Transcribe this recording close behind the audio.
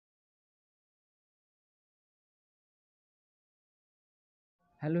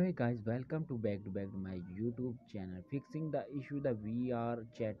Hello hey guys, welcome to back to my YouTube channel. Fixing the issue that we are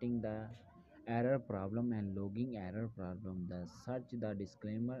chatting the error problem and logging error problem. The search the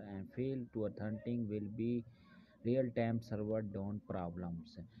disclaimer and fail to authenticate will be real-time server down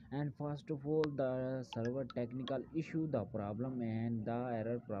problems. And first of all, the server technical issue, the problem and the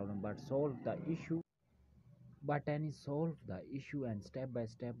error problem, but solve the issue button is solve the issue and step by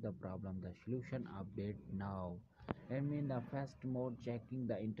step the problem the solution update now. I mean the first mode checking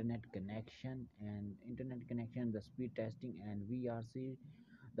the internet connection the speed testing and VRC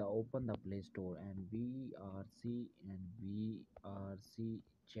the open the Play Store and VRC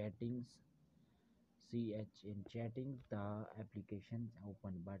chattings ch in chatting the application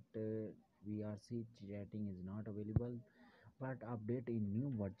open but VRC chatting is not available but update in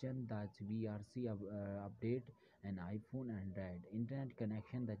new version that's VRC update and iPhone and Android internet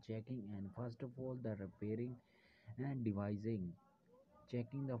connection the checking and first of all the repairing and devising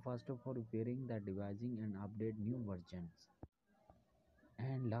checking the first of all repairing the devising and update new versions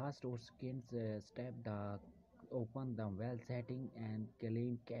and last or second step the open the well setting and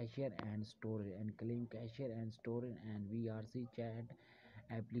claim cache and storage and claim cache and storage and VRC chat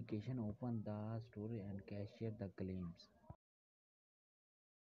application open the storage and cache the claims.